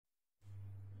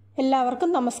എല്ലാവർക്കും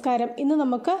നമസ്കാരം. ഇന്ന്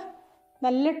നമുക്ക്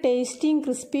നല്ല ടേസ്റ്റിയും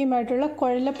ക്രിസ്പിയുമായിട്ടുള്ള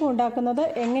കുഴലപ്പം ഉണ്ടാക്കുന്നത്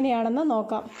എങ്ങനെയാണെന്ന്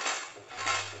നോക്കാം.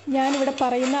 ഞാനിവിടെ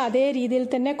പറയുന്ന അതേ രീതിയിൽ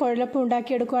തന്നെ കുഴലപ്പം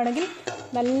ഉണ്ടാക്കിയെടുക്കുകയാണെങ്കിൽ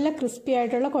നല്ല ക്രിസ്പി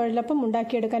ആയിട്ടുള്ള കുഴലപ്പം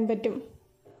ഉണ്ടാക്കിയെടുക്കാൻ പറ്റും.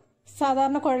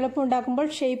 സാധാരണ കുഴലപ്പം ഉണ്ടാക്കുമ്പോൾ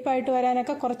ഷേപ്പായിട്ട്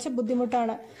വരാനൊക്കെ കുറച്ച്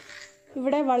ബുദ്ധിമുട്ടാണ്.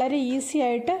 ഇവിടെ വളരെ ഈസി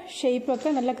ആയിട്ട്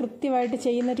ഷേപ്പൊക്കെ നല്ല കൃത്യമായിട്ട്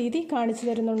ചെയ്യുന്ന രീതി കാണിച്ചു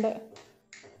തരുന്നുണ്ട്.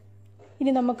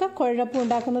 ഇനി നമുക്ക് കുഴലപ്പം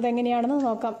ഉണ്ടാക്കുന്നത് എങ്ങനെയാണെന്ന്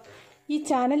നോക്കാം. ഈ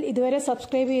ചാനൽ ഇതുവരെ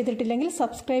സബ്സ്ക്രൈബ് ചെയ്തിട്ടില്ലെങ്കിൽ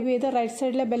സബ്സ്ക്രൈബ് ചെയ്ത് റൈറ്റ്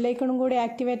സൈഡിലെ ബെല്ലൈക്കണും കൂടി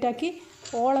ആക്ടിവേറ്റ് ആക്കി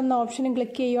ഓൾ എന്ന ഓപ്ഷനും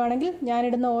ക്ലിക്ക് ചെയ്യുവാണെങ്കിൽ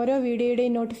ഞാനിടുന്ന ഓരോ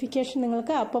വീഡിയോയുടെയും നോട്ടിഫിക്കേഷൻ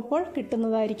നിങ്ങൾക്ക് അപ്പോൾ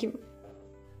കിട്ടുന്നതായിരിക്കും.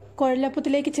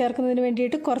 കുഴലപ്പത്തിലേക്ക് ചേർക്കുന്നതിന്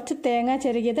വേണ്ടിയിട്ട് കുറച്ച് തേങ്ങ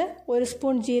ചിരകിയത്, 1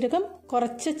 സ്പൂൺ ജീരകം,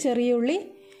 കുറച്ച് ചെറിയ ഉള്ളി,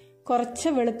 കുറച്ച്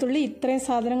വെളുത്തുള്ളി, ഇത്രയും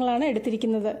സാധനങ്ങളാണ്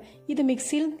എടുത്തിരിക്കുന്നത്. ഇത്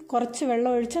മിക്സിയിൽ കുറച്ച്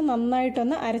വെള്ളം ഒഴിച്ച്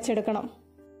നന്നായിട്ടൊന്ന് അരച്ചെടുക്കണം.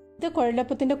 ഇത്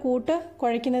കുഴലപ്പത്തിൻ്റെ കൂട്ട്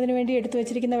കുഴയ്ക്കുന്നതിന് വേണ്ടി എടുത്തു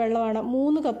വെച്ചിരിക്കുന്ന വെള്ളമാണ്.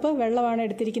 3 കപ്പ് വെള്ളമാണ്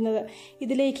എടുത്തിരിക്കുന്നത്.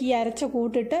 ഇതിലേക്ക് ഈ അരച്ച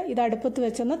കൂട്ടിട്ട് ഇത് അടുപ്പത്ത്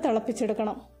വെച്ചൊന്ന്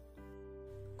തിളപ്പിച്ചെടുക്കണം.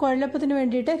 കുഴലപ്പത്തിന്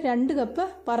വേണ്ടിയിട്ട് 2 കപ്പ്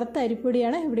വറുത്ത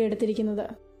അരിപ്പൊടിയാണ് ഇവിടെ എടുത്തിരിക്കുന്നത്.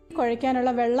 കുഴയ്ക്കാനുള്ള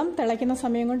വെള്ളം തിളയ്ക്കുന്ന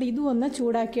സമയം കൊണ്ട് ഇതും ഒന്ന്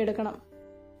ചൂടാക്കിയെടുക്കണം.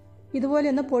 ഇതുപോലെ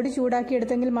ഒന്ന് പൊടി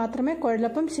ചൂടാക്കിയെടുത്തെങ്കിൽ മാത്രമേ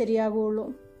കുഴലപ്പം ശരിയാകുള്ളൂ.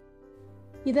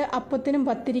 ഇത് അപ്പത്തിനും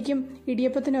പത്തിരിക്കും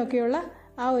ഇടിയപ്പത്തിനും ഒക്കെയുള്ള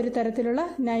ആ ഒരു തരത്തിലുള്ള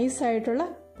നൈസായിട്ടുള്ള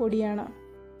പൊടിയാണ്.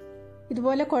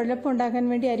 ഇതുപോലെ കുഴലപ്പം ഉണ്ടാക്കാൻ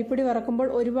വേണ്ടി അരിപ്പൊടി വറക്കുമ്പോൾ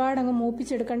ഒരുപാട് അങ്ങ്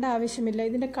മൂപ്പിച്ചെടുക്കേണ്ട ആവശ്യമില്ല.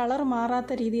 ഇതിൻ്റെ കളർ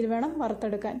മാറാത്ത രീതിയിൽ വേണം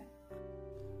വറുത്തെടുക്കാൻ.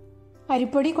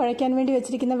 അരിപ്പൊടി കുഴയ്ക്കാൻ വേണ്ടി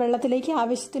വെച്ചിരിക്കുന്ന വെള്ളത്തിലേക്ക്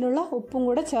ആവശ്യത്തിനുള്ള ഉപ്പും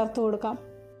കൂടെ ചേർത്ത് കൊടുക്കാം.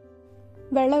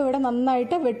 വെള്ളം ഇവിടെ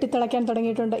നന്നായിട്ട് വെട്ടിത്തിളയ്ക്കാൻ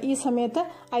തുടങ്ങിയിട്ടുണ്ട്. ഈ സമയത്ത്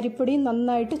അരിപ്പൊടിയും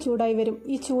നന്നായിട്ട് ചൂടായി വരും.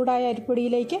 ഈ ചൂടായ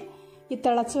അരിപ്പൊടിയിലേക്ക് ഈ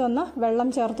തിളച്ച് വന്ന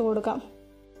വെള്ളം ചേർത്ത് കൊടുക്കാം.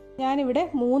 ഞാനിവിടെ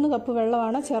 3 കപ്പ്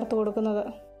വെള്ളമാണ് ചേർത്ത് കൊടുക്കുന്നത്.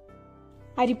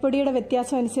 അരിപ്പൊടിയുടെ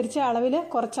വ്യത്യാസം അനുസരിച്ച് അളവിൽ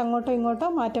കുറച്ച് അങ്ങോട്ടോ ഇങ്ങോട്ടോ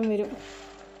മാറ്റം വരും.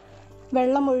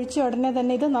 വെള്ളം ഒഴിച്ച ഉടനെ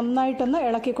തന്നെ ഇത് നന്നായിട്ടൊന്ന്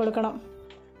ഇളക്കി കൊടുക്കണം.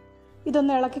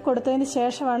 ഇതൊന്ന് ഇളക്കി കൊടുത്തതിന്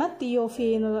ശേഷമാണ് തീ ഓഫ്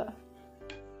ചെയ്യുന്നത്.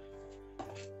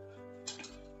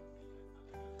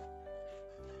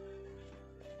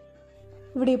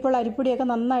 ഇവിടെ ഇപ്പോൾ അരിപ്പൊടിയൊക്കെ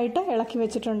നന്നായിട്ട് ഇളക്കി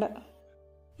വെച്ചിട്ടുണ്ട്.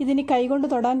 ഇതിനി കൈകൊണ്ട്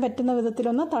തൊടാൻ പറ്റുന്ന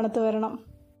വിധത്തിലൊന്ന് തണുത്ത് വരണം.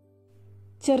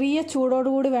 ചെറിയ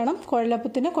ചൂടോടുകൂടി വേണം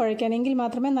കുഴലപ്പത്തിന് കുഴയ്ക്കാൻ. എങ്കിൽ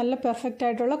മാത്രമേ നല്ല പെർഫെക്റ്റ്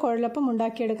ആയിട്ടുള്ള കുഴലപ്പം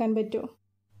ഉണ്ടാക്കിയെടുക്കാൻ പറ്റൂ.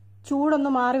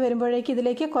 ചൂടൊന്ന് മാറി വരുമ്പോഴേക്ക്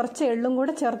ഇതിലേക്ക് കുറച്ച് എള്ളും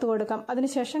കൂടെ ചേർത്ത് കൊടുക്കാം.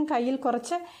 അതിനുശേഷം കയ്യിൽ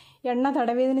കുറച്ച് എണ്ണ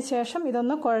തടവിയതിന് ശേഷം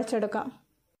ഇതൊന്ന് കുഴച്ചെടുക്കാം.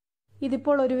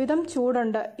 ഇതിപ്പോൾ ഒരുവിധം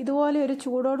ചൂടുണ്ട്. ഇതുപോലെ ഒരു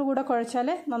ചൂടോടുകൂടെ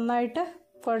കുഴച്ചാലേ നന്നായിട്ട്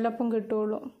കുഴലപ്പം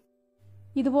കിട്ടുകയുള്ളൂ.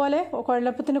 ഇതുപോലെ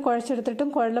കുഴലപ്പത്തിന് കുഴച്ചെടുത്തിട്ടും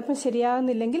കുഴലപ്പം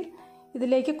ശരിയാകുന്നില്ലെങ്കിൽ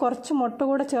ഇതിലേക്ക് കുറച്ച് മുട്ട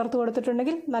കൂടെ ചേർത്ത്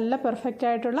കൊടുത്തിട്ടുണ്ടെങ്കിൽ നല്ല പെർഫെക്റ്റ്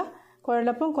ആയിട്ടുള്ള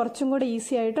കുഴലപ്പം കുറച്ചും കൂടി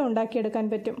ഈസി ആയിട്ട് ഉണ്ടാക്കിയെടുക്കാൻ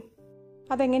പറ്റും.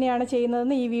 അതെങ്ങനെയാണ്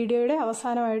ചെയ്യുന്നതെന്ന് ഈ വീഡിയോയുടെ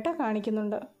അവസാനമായിട്ട്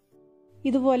കാണിക്കുന്നുണ്ട്.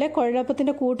 ഇതുപോലെ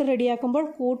കുഴലപ്പത്തിൻ്റെ കൂട്ട് റെഡിയാക്കുമ്പോൾ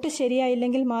കൂട്ട്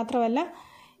ശരിയായില്ലെങ്കിൽ മാത്രമല്ല,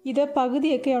 ഇത്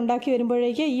പകുതിയൊക്കെ ഉണ്ടാക്കി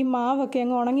വരുമ്പോഴേക്ക് ഈ മാവൊക്കെ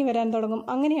അങ്ങ് ഉണങ്ങി വരാൻ തുടങ്ങും.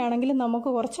 അങ്ങനെയാണെങ്കിൽ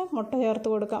നമുക്ക് കുറച്ച് മുട്ട ചേർത്ത്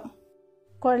കൊടുക്കാം.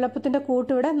 കുഴലപ്പത്തിൻ്റെ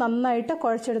കൂട്ട് ഇവിടെ നന്നായിട്ട്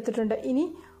കുഴച്ചെടുത്തിട്ടുണ്ട്. ഇനി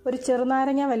ഒരു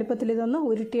ചെറുനാരങ്ങ വലുപ്പത്തിൽ ഇതൊന്ന്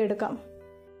ഉരുട്ടിയെടുക്കാം.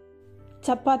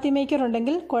 ചപ്പാത്തി മേക്കർ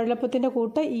ഉണ്ടെങ്കിൽ കുഴലപ്പത്തിൻ്റെ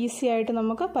കൂട്ട് ഈസി ആയിട്ട്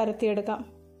നമുക്ക് പരത്തിയെടുക്കാം.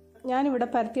 ഞാനിവിടെ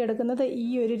പരത്തിയെടുക്കുന്നത് ഈ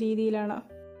ഒരു രീതിയിലാണ്.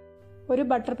 ഒരു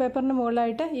ബട്ടർ പേപ്പറിന്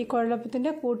മുകളിലായിട്ട് ഈ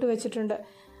കുഴലപ്പത്തിൻ്റെ കൂട്ട് വെച്ചിട്ടുണ്ട്.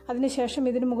 അതിനുശേഷം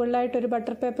ഇതിന് മുകളിലായിട്ട് ഒരു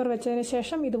ബട്ടർ പേപ്പർ വെച്ചതിന്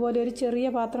ശേഷം ഇതുപോലെ ഒരു ചെറിയ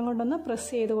പാത്രം കൊണ്ടൊന്ന് പ്രസ്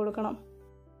ചെയ്ത് കൊടുക്കണം.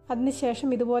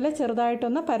 അതിനുശേഷം ഇതുപോലെ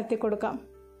ചെറുതായിട്ടൊന്ന് പരത്തി കൊടുക്കാം.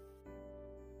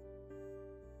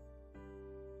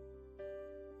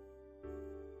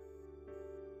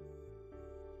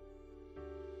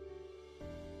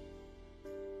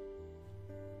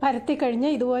 പരത്തി കഴിഞ്ഞ്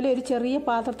ഇതുപോലെ ഒരു ചെറിയ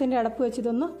പാത്രത്തിൻ്റെ അടപ്പ് വെച്ച്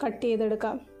ഇതൊന്ന് കട്ട്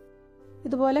ചെയ്തെടുക്കാം.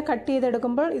 ഇതുപോലെ കട്ട്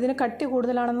ചെയ്തെടുക്കുമ്പോൾ ഇതിന് കട്ടി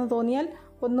കൂടുതലാണെന്ന് തോന്നിയാൽ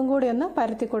ഒന്നും കൂടി ഒന്ന്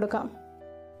പരത്തി കൊടുക്കാം.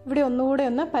 ഇവിടെ ഒന്നുകൂടെ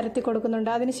ഒന്ന് പരത്തി കൊടുക്കുന്നുണ്ട്.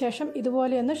 അതിനുശേഷം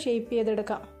ഇതുപോലെ ഒന്ന് ഷേപ്പ്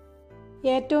ചെയ്തെടുക്കാം.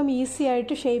 ഏറ്റവും ഈസി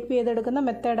ആയിട്ട് ഷേപ്പ് ചെയ്തെടുക്കുന്ന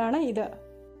മെത്തേഡാണ് ഇത്.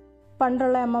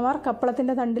 പണ്ടുള്ള അമ്മമാർ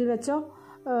കപ്പളത്തിൻ്റെ തണ്ടിൽ വെച്ചോ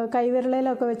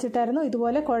കൈവിരളിലൊക്കെ വെച്ചിട്ടായിരുന്നു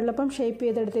ഇതുപോലെ കുഴലപ്പം ഷേപ്പ്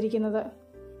ചെയ്തെടുത്തിരിക്കുന്നത്.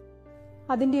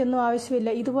 അതിൻ്റെ ഒന്നും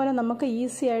ആവശ്യമില്ല. ഇതുപോലെ നമുക്ക്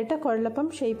ഈസി ആയിട്ട് കുഴലപ്പം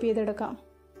ഷേപ്പ് ചെയ്തെടുക്കാം.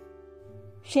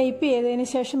 ഷേപ്പ് ചെയ്തതിന്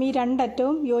ശേഷം ഈ 2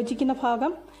 അറ്റവും യോജിക്കുന്ന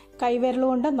ഭാഗം കൈവിരൽ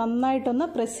കൊണ്ട് നന്നായിട്ടൊന്ന്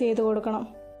പ്രസ് ചെയ്ത് കൊടുക്കണം.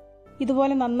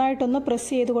 ഇതുപോലെ നന്നായിട്ടൊന്ന് പ്രസ്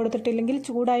ചെയ്ത് കൊടുത്തിട്ടില്ലെങ്കിൽ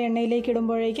ചൂടായ എണ്ണയിലേക്ക്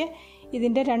ഇടുമ്പോഴേക്ക്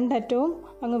ഇതിൻ്റെ 2 അറ്റവും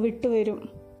അങ്ങ് വിട്ടുവരും.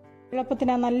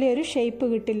 കുഴലപ്പത്തിന് നല്ലൊരു ഷേപ്പ്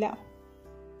കിട്ടില്ല.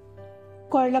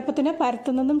 കുഴലപ്പത്തിന്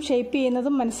പരത്തുന്നതും ഷേപ്പ്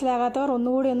ചെയ്യുന്നതും മനസ്സിലാകാത്തവർ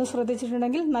ഒന്നുകൂടി ഒന്ന്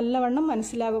ശ്രദ്ധിച്ചിട്ടുണ്ടെങ്കിൽ നല്ലവണ്ണം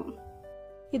മനസ്സിലാകും.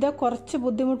 ഇത് കുറച്ച്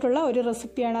ബുദ്ധിമുട്ടുള്ള ഒരു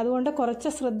റെസിപ്പിയാണ്. അതുകൊണ്ട്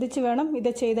കുറച്ച് ശ്രദ്ധിച്ച് വേണം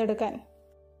ഇത് ചെയ്തെടുക്കാൻ.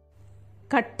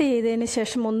 കട്ട് ചെയ്തതിന്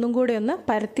ശേഷം ഒന്നും കൂടി ഒന്ന്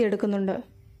പരത്തിയെടുക്കുന്നുണ്ട്.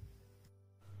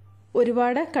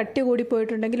 ഒരുപാട് കട്ടി കൂടി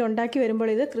പോയിട്ടുണ്ടെങ്കിൽ ഉണ്ടാക്കി വരുമ്പോൾ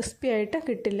ഇത് ക്രിസ്പി ആയിട്ട്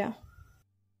കിട്ടില്ല.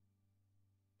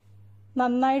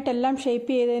 നന്നായിട്ടെല്ലാം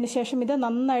ഷേപ്പ് ചെയ്തതിന് ശേഷം ഇത്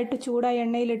നന്നായിട്ട് ചൂടായ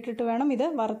എണ്ണയിലിട്ടിട്ട് വേണം ഇത്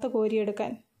വറുത്ത്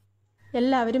കോരിയെടുക്കാൻ.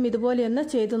 എല്ലാവരും ഇതുപോലെയൊന്ന്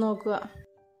ചെയ്തു നോക്കുക.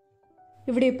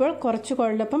 ഇവിടെ ഇപ്പോൾ കുറച്ച്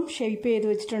കുഴലപ്പം ഷേപ്പ് ചെയ്ത്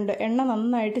വെച്ചിട്ടുണ്ട്. എണ്ണ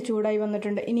നന്നായിട്ട് ചൂടായി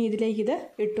വന്നിട്ടുണ്ട്. ഇനി ഇതിലേക്ക് ഇത്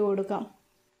ഇട്ട് കൊടുക്കാം.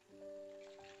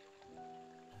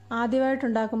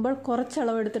 ആദ്യമായിട്ടുണ്ടാക്കുമ്പോൾ കുറച്ച്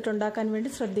അളവെടുത്തിട്ടുണ്ടാക്കാൻ വേണ്ടി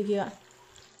ശ്രദ്ധിക്കുക.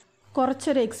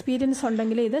 കുറച്ചൊരു എക്സ്പീരിയൻസ്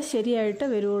ഉണ്ടെങ്കിൽ ഇത് ശരിയായിട്ട്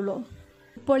വരുള്ളൂ.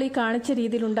 ഇപ്പോൾ ഈ കാണിച്ച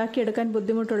രീതിയിൽ ഉണ്ടാക്കിയെടുക്കാൻ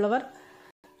ബുദ്ധിമുട്ടുള്ളവർ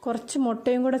കുറച്ച്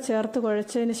മുട്ടയും കൂടെ ചേർത്ത്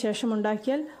കുഴച്ചതിന് ശേഷം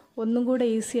ഉണ്ടാക്കിയാൽ ഒന്നും കൂടെ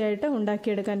ഈസി ആയിട്ട്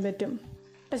ഉണ്ടാക്കിയെടുക്കാൻ പറ്റും.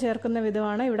 മുട്ട ചേർക്കുന്ന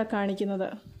വിധമാണ് ഇവിടെ കാണിക്കുന്നത്.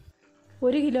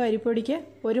 1 കിലോ അരിപ്പൊടിക്ക്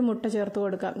 1 മുട്ട ചേർത്ത്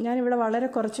കൊടുക്കാം. ഞാനിവിടെ വളരെ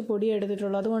കുറച്ച് പൊടി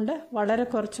എടുത്തിട്ടുള്ളൂ, അതുകൊണ്ട് വളരെ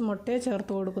കുറച്ച് മുട്ടയെ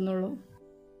ചേർത്ത് കൊടുക്കുന്നുള്ളൂ.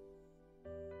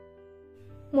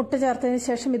 മുട്ട ചേർത്തതിന്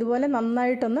ശേഷം ഇതുപോലെ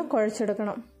നന്നായിട്ടൊന്ന്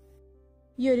കുഴച്ചെടുക്കണം.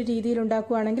 ഈ ഒരു രീതിയിൽ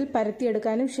ഉണ്ടാക്കുകയാണെങ്കിൽ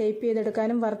പരത്തിയെടുക്കാനും ഷേപ്പ്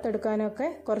ചെയ്തെടുക്കാനും വറുത്തെടുക്കാനും ഒക്കെ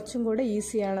കുറച്ചും കൂടെ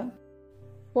ഈസിയാണ്.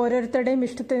 ഓരോരുത്തരുടെയും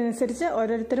ഇഷ്ടത്തിനനുസരിച്ച്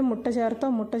ഓരോരുത്തരും മുട്ട ചേർത്തോ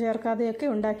മുട്ട ചേർക്കാതെയൊക്കെ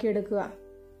ഉണ്ടാക്കിയെടുക്കുക.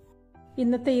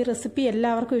 ഇന്നത്തെ ഈ റെസിപ്പി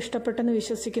എല്ലാവർക്കും ഇഷ്ടപ്പെട്ടെന്ന്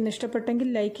വിശ്വസിക്കുന്നു. ഇഷ്ടപ്പെട്ടെങ്കിൽ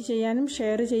ലൈക്ക് ചെയ്യാനും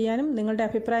ഷെയർ ചെയ്യാനും നിങ്ങളുടെ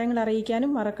അഭിപ്രായങ്ങൾ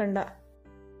അറിയിക്കാനും മറക്കണ്ട.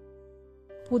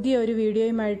 പുതിയ ഒരു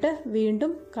വീഡിയോയുമായിട്ട്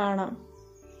വീണ്ടും കാണാം.